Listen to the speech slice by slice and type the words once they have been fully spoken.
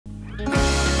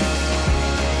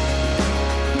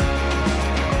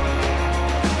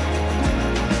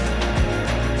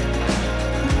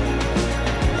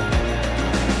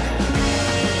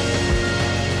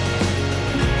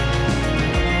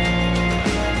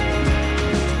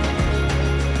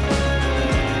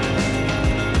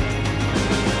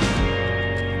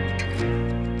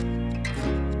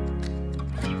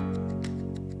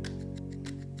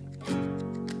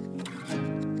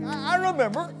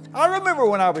I remember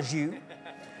when I was you.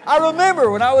 I remember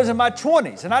when I was in my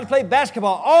 20s and I'd play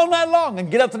basketball all night long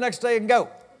and get up the next day and go.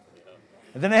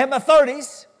 And then I hit my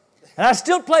 30s and I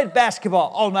still played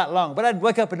basketball all night long, but I'd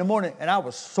wake up in the morning and I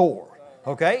was sore,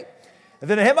 okay? And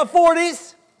then I hit my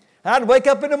 40s and I'd wake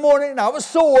up in the morning and I was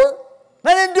sore.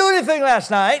 I didn't do anything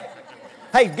last night.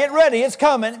 Hey, get ready, it's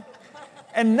coming.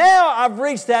 And now I've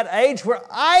reached that age where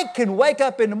I can wake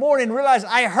up in the morning and realize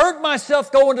I hurt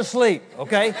myself going to sleep,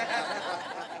 okay?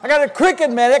 I got a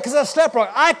cricket minute because I slept wrong.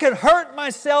 I can hurt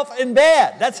myself in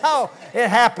bed. That's how it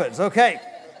happens, okay?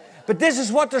 But this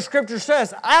is what the Scripture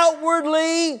says.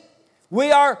 Outwardly,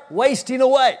 we are wasting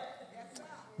away.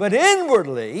 But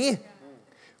inwardly,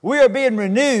 we are being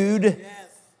renewed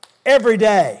every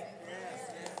day.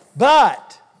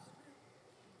 But,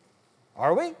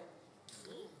 are we?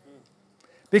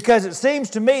 Because it seems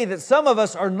to me that some of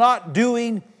us are not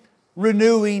doing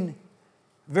renewing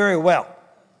very well.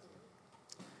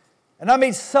 And I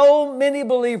meet so many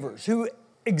believers who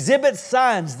exhibit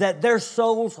signs that their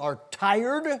souls are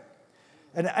tired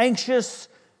and anxious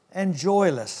and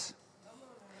joyless.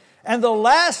 And the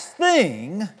last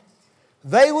thing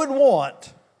they would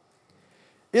want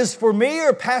is for me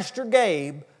or Pastor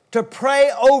Gabe to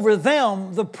pray over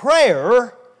them the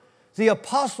prayer the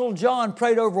Apostle John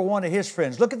prayed over one of his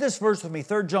friends. Look at this verse with me,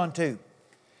 3 John 2.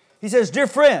 He says, "Dear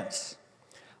friends,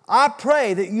 I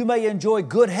pray that you may enjoy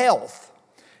good health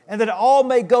and that all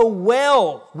may go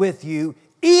well with you,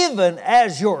 even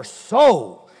as your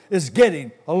soul is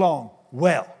getting along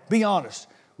well." Be honest.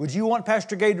 Would you want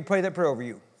Pastor Gabe to pray that prayer over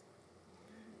you?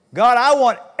 God, I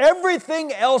want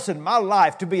everything else in my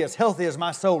life to be as healthy as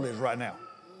my soul is right now.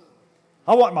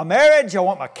 I want my marriage, I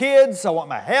want my kids, I want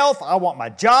my health, I want my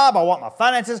job, I want my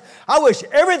finances. I wish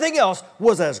everything else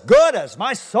was as good as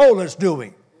my soul is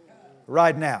doing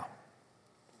right now.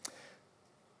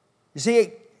 You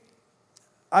see,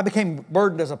 I became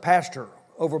burdened as a pastor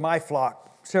over my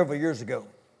flock several years ago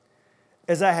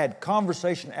as I had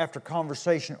conversation after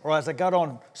conversation, or as I got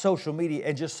on social media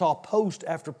and just saw post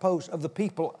after post of the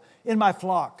people in my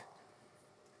flock.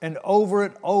 And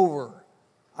over,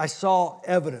 I saw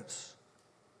evidence.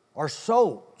 Our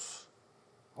souls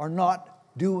are not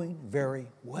doing very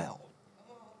well.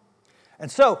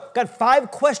 And so, got 5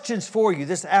 questions for you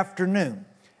this afternoon.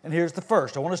 And here's the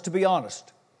first. I want us to be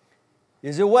honest.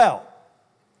 Is it well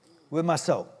with my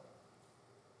soul?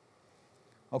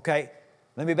 Okay,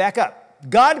 let me back up.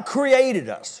 God created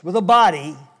us with a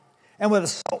body and with a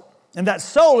soul. And that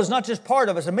soul is not just part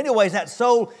of us. In many ways, that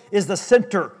soul is the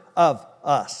center of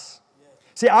us.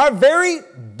 See, our very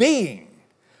being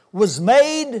was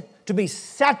made to be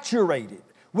saturated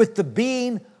with the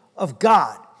being of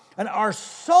God. And our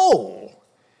soul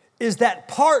is that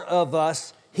part of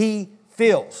us He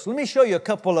fills. Let me show you a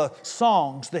couple of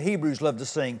songs the Hebrews love to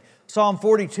sing. Psalm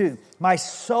 42, "My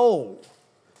soul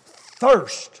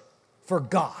thirsts for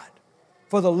God,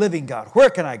 for the living God. Where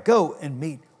can I go and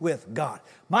meet with God?"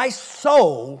 My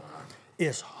soul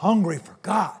is hungry for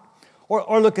God.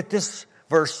 Or look at this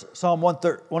verse, Psalm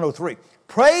 103.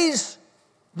 "Praise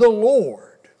the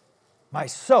Lord, my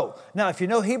soul." Now, if you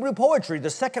know Hebrew poetry, the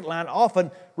second line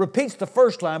often repeats the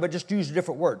first line, but just uses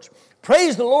different words.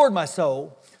 "Praise the Lord, my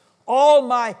soul, all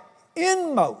my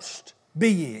inmost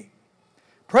being.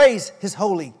 Praise His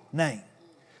holy name."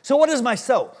 So what is my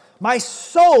soul? My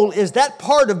soul is that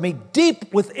part of me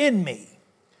deep within me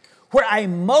where I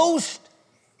most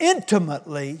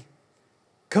intimately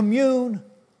commune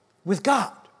with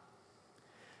God.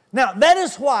 Now, that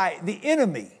is why the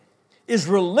enemy is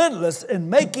relentless in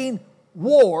making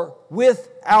war with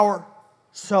our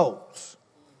souls.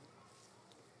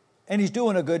 And he's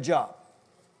doing a good job.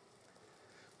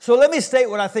 So let me state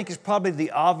what I think is probably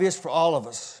the obvious for all of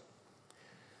us.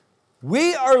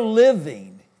 We are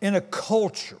living in a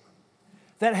culture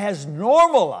that has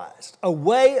normalized a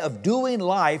way of doing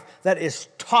life that is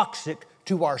toxic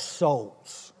to our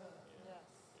souls.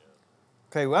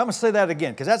 Okay, well, I'm going to say that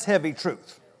again because that's heavy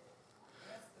truth.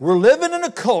 We're living in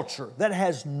a culture that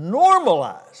has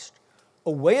normalized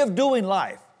a way of doing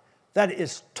life that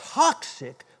is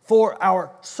toxic for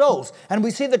our souls. And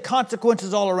we see the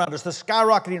consequences all around us, the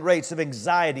skyrocketing rates of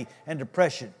anxiety and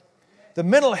depression. the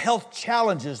mental health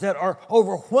challenges that are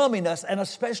overwhelming us, and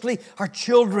especially our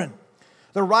children.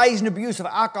 The rising abuse of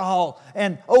alcohol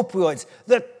and opioids.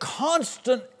 The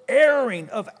constant airing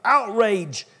of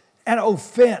outrage and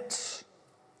offense.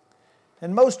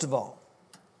 And most of all,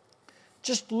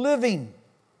 just living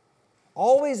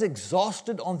always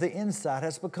exhausted on the inside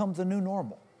has become the new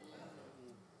normal.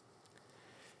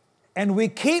 And we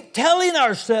keep telling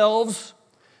ourselves,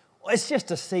 well, it's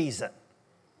just a season.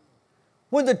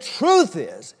 When the truth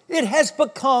is, it has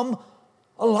become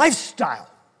a lifestyle.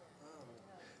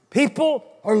 People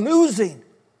are losing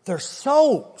their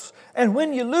souls. And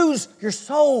when you lose your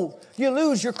soul, you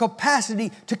lose your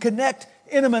capacity to connect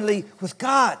intimately with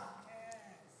God.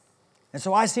 And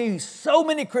so I see so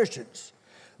many Christians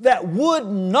that would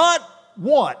not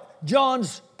want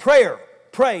John's prayer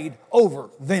prayed over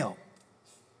them.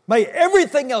 May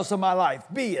everything else in my life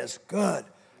be as good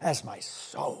as my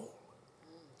soul.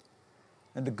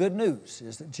 And the good news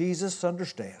is that Jesus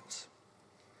understands.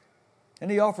 And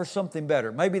He offers something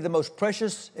better. Maybe the most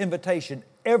precious invitation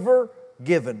ever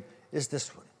given is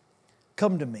this one.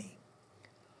 Come to me,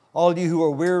 all you who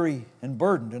are weary and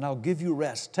burdened, and I'll give you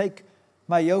rest. Take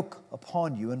my yoke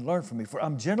upon you and learn from me, for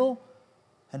I'm gentle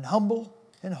and humble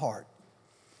in heart,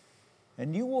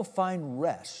 and you will find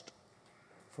rest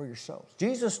for your souls.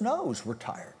 Jesus knows we're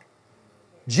tired.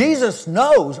 Jesus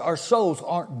knows our souls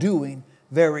aren't doing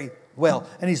very well,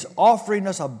 and He's offering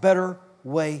us a better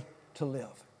way to live.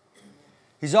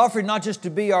 He's offering not just to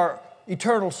be our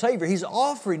eternal Savior, He's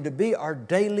offering to be our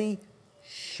daily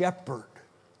shepherd.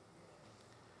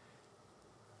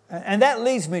 And that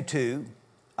leads me to,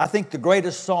 I think, the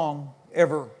greatest song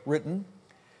ever written.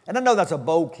 And I know that's a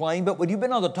bold claim, but when you've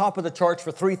been on the top of the charts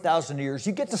for 3,000 years,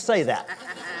 you get to say that.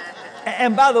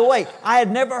 And by the way, I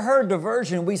had never heard the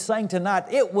version we sang tonight.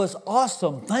 It was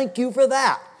awesome. Thank you for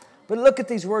that. But look at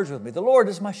these words with me. The Lord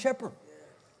is my shepherd.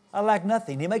 I lack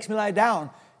nothing. He makes me lie down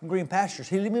in green pastures.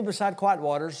 He leads me beside quiet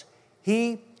waters.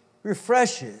 He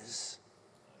refreshes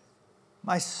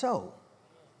my soul.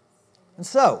 And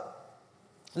so,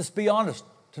 let's be honest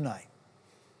tonight.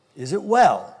 Is it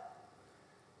well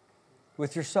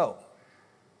with your soul?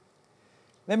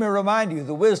 Let me remind you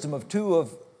the wisdom of two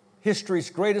of history's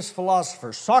greatest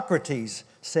philosophers. Socrates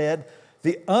said,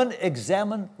 the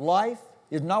unexamined life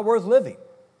is not worth living.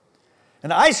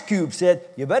 And Ice Cube said,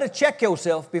 you better check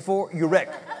yourself before you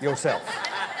wreck yourself.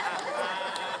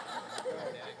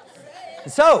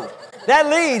 And so, that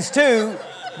leads to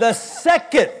the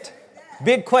second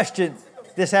big question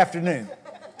this afternoon.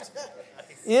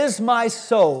 Is my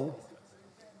soul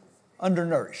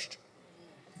undernourished?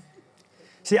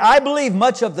 See, I believe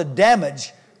much of the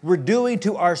damage we're doing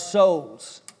to our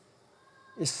souls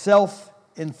is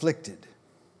self-inflicted.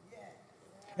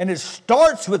 And it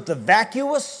starts with the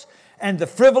vacuous and the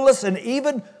frivolous and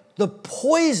even the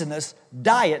poisonous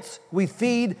diets we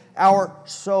feed our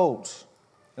souls.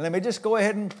 And let me just go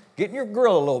ahead and get in your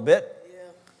grill a little bit.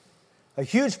 A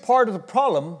huge part of the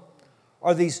problem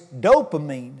are these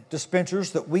dopamine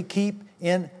dispensers that we keep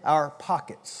in our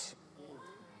pockets.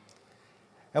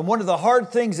 And one of the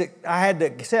hard things that I had to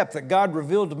accept that God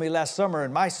revealed to me last summer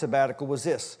in my sabbatical was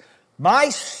this. My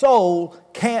soul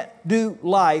can't do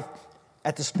life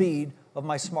at the speed of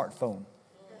my smartphone.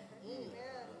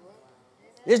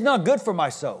 It's not good for my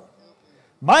soul.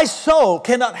 My soul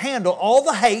cannot handle all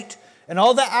the hate and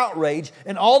all the outrage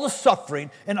and all the suffering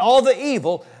and all the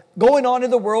evil going on in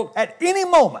the world at any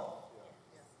moment.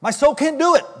 My soul can't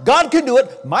do it. God can do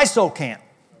it. My soul can't.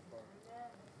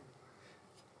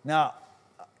 Now,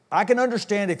 I can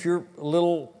understand if you're a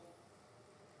little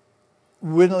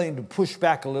willing to push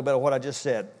back a little bit of what I just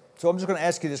said. So I'm just going to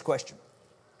ask you this question.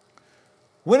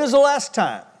 When is the last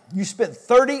time you spent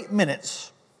 30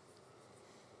 minutes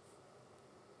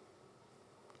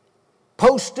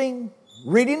posting,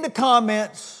 reading the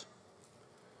comments,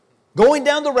 going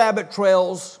down the rabbit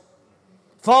trails,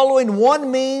 following one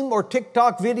meme or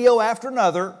TikTok video after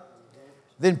another,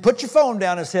 then put your phone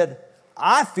down and said,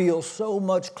 I feel so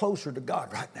much closer to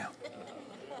God right now.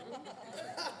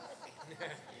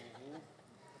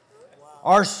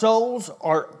 Our souls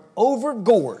are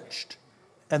overgorged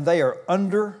and they are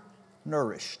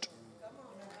undernourished.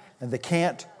 And they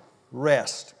can't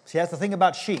rest. See, that's the thing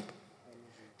about sheep.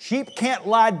 Sheep can't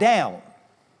lie down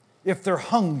if they're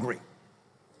hungry.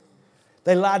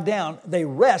 They lie down, they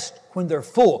rest when they're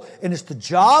full. And it's the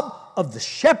job of the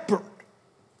shepherd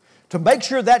to make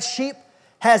sure that sheep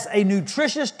has a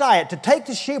nutritious diet, to take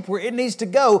the sheep where it needs to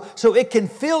go so it can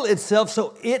fill itself,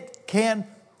 so it can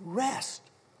rest.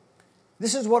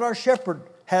 This is what our shepherd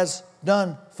has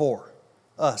done for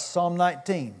us. Psalm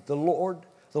 19, the law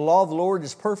of the Lord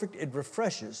is perfect, it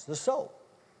refreshes the soul.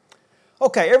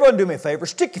 Okay, everyone do me a favor.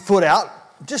 Stick your foot out.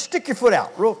 Just stick your foot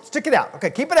out. Stick it out. Okay,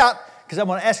 keep it out because I'm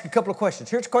going to ask you a couple of questions.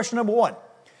 Here's question number one.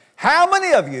 How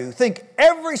many of you think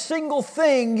every single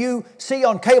thing you see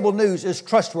on cable news is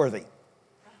trustworthy?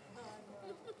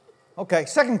 Okay,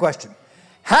 second question.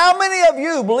 How many of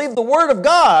you believe the Word of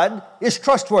God is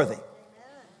trustworthy?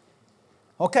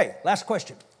 Okay, last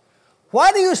question.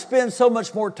 Why do you spend so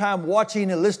much more time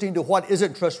watching and listening to what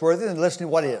isn't trustworthy than listening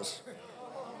to what is?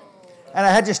 And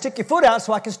I had you stick your foot out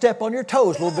so I could step on your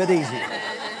toes a little bit easier.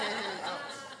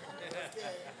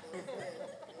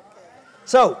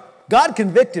 So, God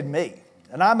convicted me,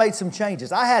 and I made some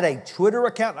changes. I had a Twitter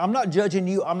account. I'm not judging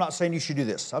you. I'm not saying you should do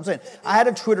this. I'm saying I had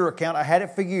a Twitter account. I had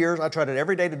it for years. I tried it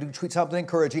every day to tweet something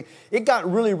encouraging. It got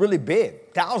really, really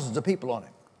big. Thousands of people on it.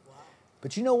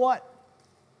 But you know what?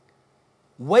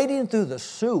 Wading through the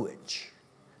sewage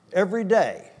every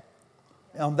day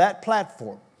on that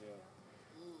platform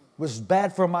was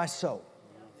bad for my soul.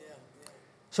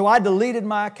 So I deleted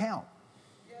my account.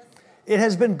 It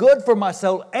has been good for my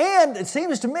soul, and it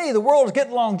seems to me the world is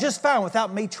getting along just fine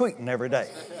without me tweeting every day.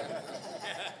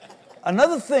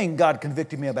 Another thing God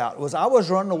convicted me about was I was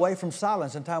running away from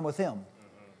silence and time with Him.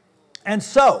 And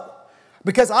so,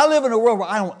 because I live in a world where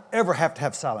I don't ever have to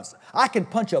have silence. I can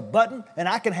punch a button and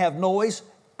I can have noise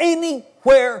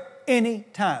anywhere,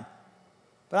 anytime.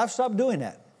 But I've stopped doing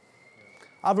that.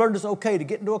 I've learned it's okay to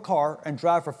get into a car and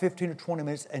drive for 15 or 20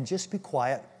 minutes and just be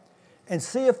quiet and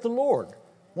see if the Lord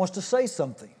wants to say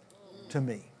something to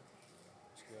me.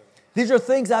 These are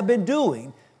things I've been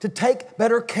doing to take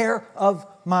better care of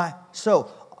my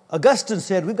soul. Augustine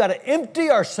said we've got to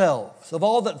empty ourselves of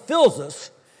all that fills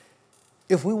us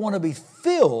if we want to be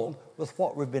filled with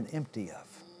what we've been empty of.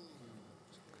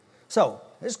 So,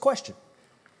 here's a question.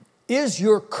 Is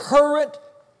your current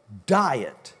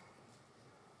diet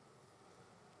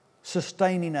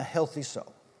sustaining a healthy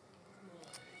soul?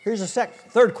 Here's a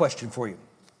third question for you.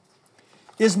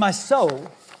 Is my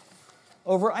soul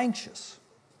over anxious?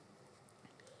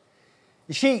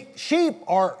 Sheep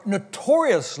are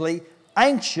notoriously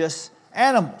anxious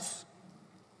animals.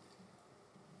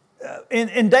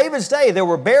 In David's day, there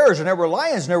were bears and there were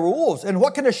lions and there were wolves. And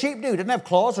what can a sheep do? It didn't have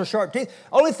claws or sharp teeth.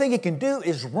 Only thing it can do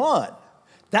is run.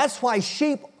 That's why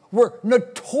sheep were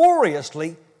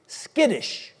notoriously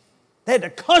skittish. They had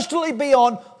to constantly be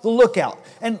on the lookout.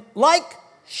 And like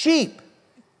sheep,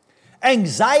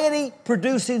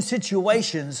 anxiety-producing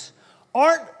situations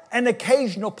aren't an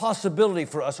occasional possibility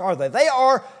for us, are they? They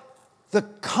are the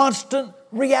constant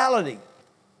reality.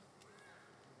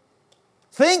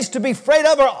 Things to be afraid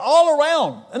of are all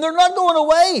around, and they're not going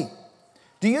away.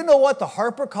 Do you know what the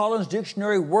HarperCollins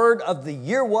Dictionary word of the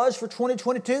year was for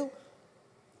 2022?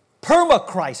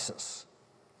 Permacrisis.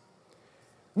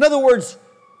 In other words,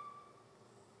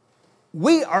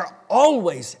 we are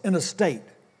always in a state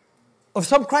of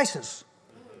some crisis.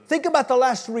 Think about the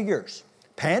last 3 years.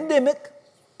 Pandemic,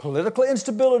 political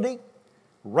instability,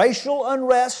 racial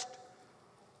unrest,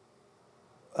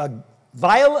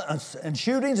 violence and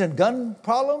shootings and gun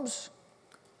problems,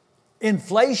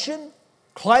 inflation,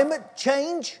 climate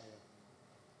change.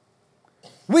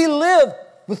 We live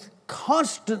with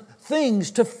constant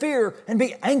things to fear and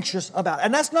be anxious about.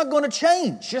 And that's not going to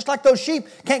change. Just like those sheep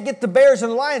can't get the bears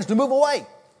and the lions to move away.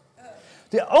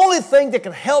 The only thing that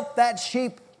can help that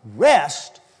sheep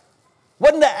rest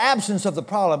wasn't the absence of the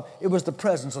problem, it was the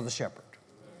presence of the shepherd.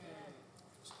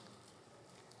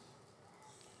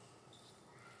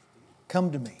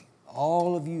 Come to me,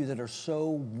 all of you that are so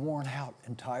worn out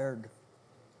and tired,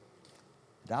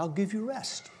 and I'll give you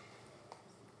rest.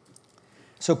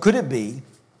 So could it be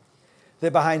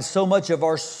that behind so much of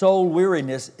our soul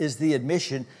weariness is the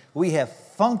admission we have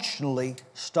functionally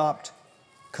stopped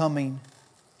coming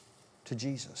to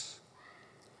Jesus?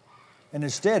 And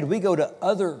instead, we go to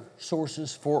other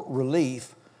sources for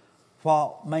relief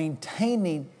while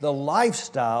maintaining the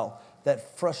lifestyle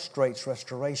that frustrates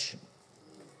restoration.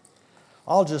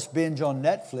 I'll just binge on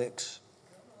Netflix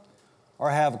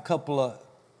or have a couple of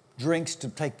drinks to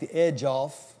take the edge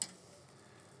off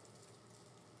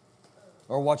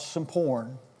or watch some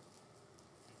porn.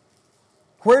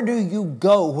 Where do you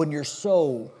go when your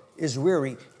soul is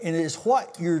weary? And is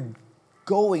what you're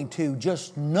going to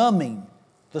just numbing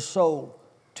the soul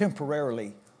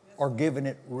temporarily or giving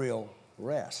it real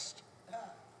rest?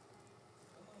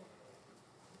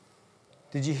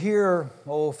 Did you hear,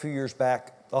 a few years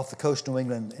back, off the coast of New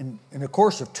England, in the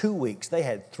course of 2 weeks, they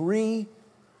had 3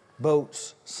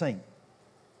 boats sink.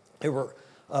 They were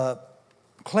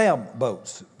clam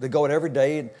boats. They go out every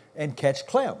day and catch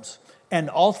clams. And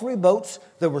all 3 boats,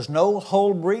 there was no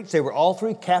hull breach. They were all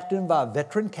 3 captained by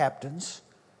veteran captains.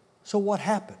 So what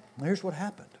happened? Well, here's what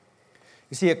happened.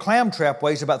 You see, a clam trap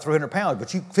weighs about 300 pounds,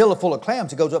 but you fill it full of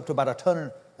clams, it goes up to about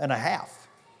 1.5 tons.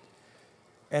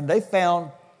 And they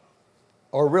found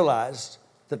or realized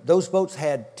that those boats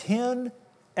had 10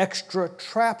 extra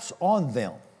traps on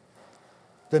them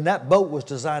than that boat was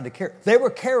designed to carry. They were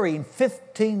carrying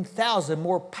 15,000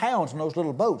 more pounds in those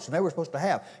little boats than they were supposed to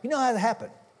have. You know how that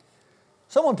happened?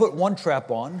 Someone put 1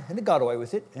 trap on, and it got away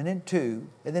with it, and then 2,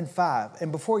 and then 5.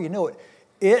 And before you know it,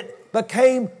 it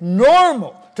became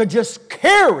normal to just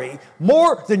carry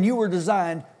more than you were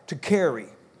designed to carry.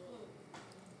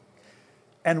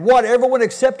 And what everyone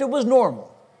accepted was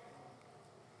normal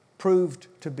proved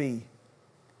to be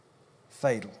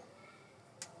fatal.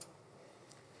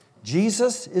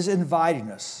 Jesus is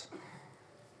inviting us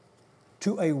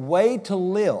to a way to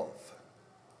live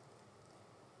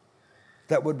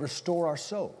that would restore our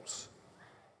souls.